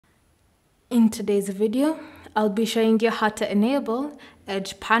In today's video, I'll be showing you how to enable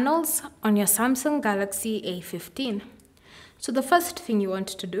edge panels on your Samsung Galaxy A15. So the first thing you want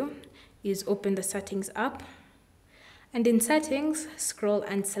to do is open the settings app, and in settings, scroll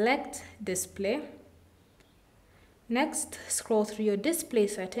and select display. Next, scroll through your display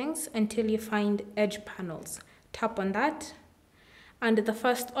settings until you find edge panels. Tap on that, and the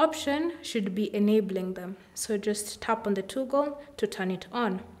first option should be enabling them. So just tap on the toggle to turn it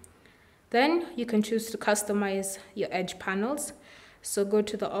on. Then you can choose to customize your edge panels. So go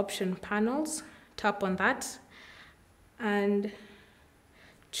to the option panels, tap on that, and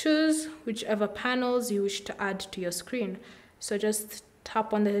choose whichever panels you wish to add to your screen. So just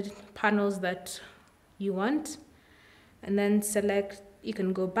tap on the panels that you want, and then select, you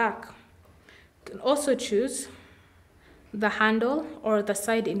can go back. You can also choose the handle or the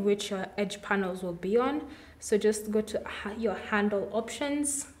side in which your edge panels will be on. So just go to your handle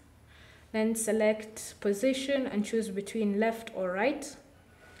options, then select position and choose between left or right.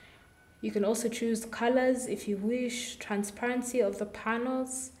 You can also choose colors if you wish, transparency of the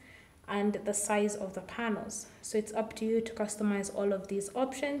panels, and the size of the panels. So it's up to you to customize all of these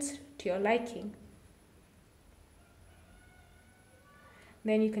options to your liking.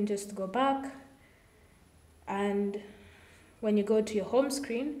 Then you can just go back, and when you go to your home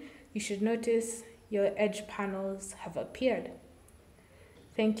screen, you should notice your edge panels have appeared.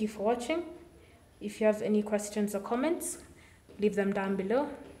 Thank you for watching. If you have any questions or comments, leave them down below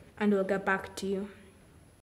and we'll get back to you.